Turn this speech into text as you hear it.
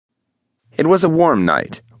It was a warm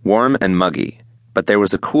night, warm and muggy, but there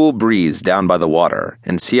was a cool breeze down by the water,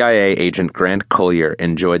 and CIA agent Grant Collier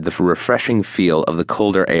enjoyed the refreshing feel of the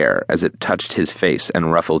colder air as it touched his face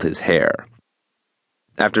and ruffled his hair.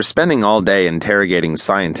 After spending all day interrogating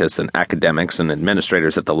scientists and academics and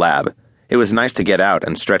administrators at the lab, it was nice to get out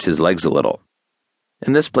and stretch his legs a little.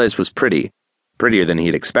 And this place was prettier than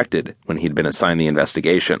he'd expected when he'd been assigned the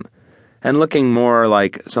investigation, and looking more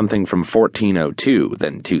like something from 1402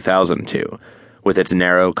 than 2002, with its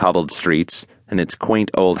narrow cobbled streets and its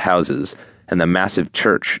quaint old houses and the massive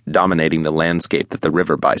church dominating the landscape that the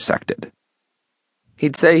river bisected.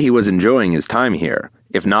 He'd say he was enjoying his time here,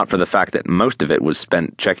 if not for the fact that most of it was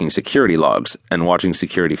spent checking security logs and watching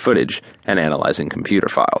security footage and analyzing computer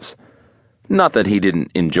files. Not that he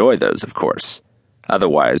didn't enjoy those, of course.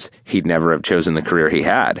 Otherwise, he'd never have chosen the career he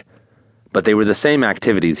had. But they were the same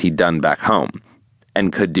activities he'd done back home,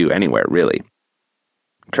 and could do anywhere, really.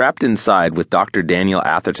 Trapped inside with Dr. Daniel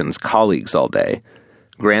Atherton's colleagues all day,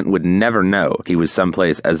 Grant would never know he was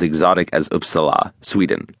someplace as exotic as Uppsala,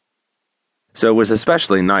 Sweden. So it was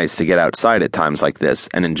especially nice to get outside at times like this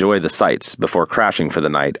and enjoy the sights before crashing for the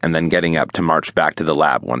night and then getting up to march back to the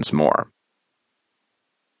lab once more.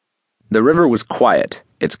 The river was quiet,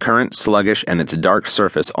 its current sluggish and its dark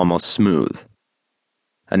surface almost smooth.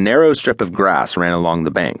 A narrow strip of grass ran along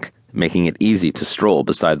the bank, making it easy to stroll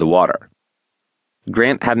beside the water.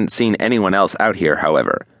 Grant hadn't seen anyone else out here,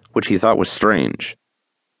 however, which he thought was strange.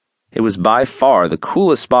 It was by far the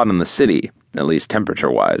coolest spot in the city, at least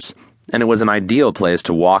temperature-wise, and it was an ideal place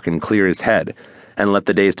to walk and clear his head and let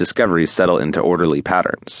the day's discoveries settle into orderly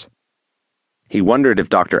patterns. He wondered if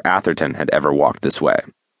Dr. Atherton had ever walked this way.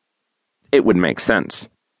 It would make sense.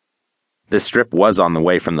 This strip was on the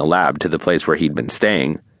way from the lab to the place where he'd been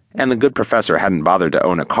staying, and the good professor hadn't bothered to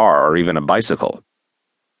own a car or even a bicycle.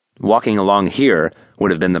 Walking along here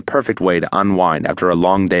would have been the perfect way to unwind after a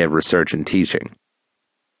long day of research and teaching,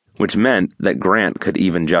 which meant that Grant could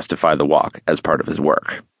even justify the walk as part of his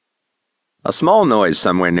work. A small noise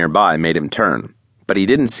somewhere nearby made him turn, but he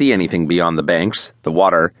didn't see anything beyond the banks, the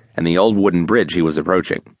water, and the old wooden bridge he was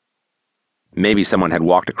approaching. Maybe someone had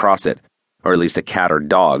walked across it, or at least a cat or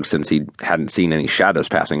dog, since he hadn't seen any shadows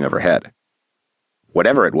passing overhead.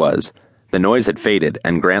 Whatever it was, the noise had faded,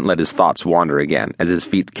 and Grant let his thoughts wander again as his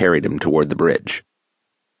feet carried him toward the bridge.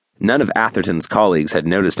 None of Atherton's colleagues had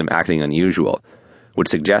noticed him acting unusual, which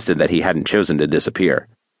suggested that he hadn't chosen to disappear.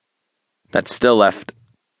 That still left...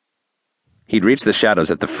 He'd reached the shadows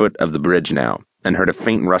at the foot of the bridge now, and heard a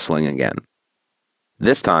faint rustling again.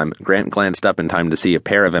 This time, Grant glanced up in time to see a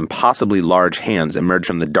pair of impossibly large hands emerge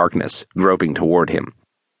from the darkness, groping toward him.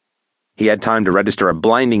 He had time to register a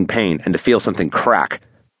blinding pain and to feel something crack.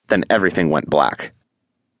 Then everything went black.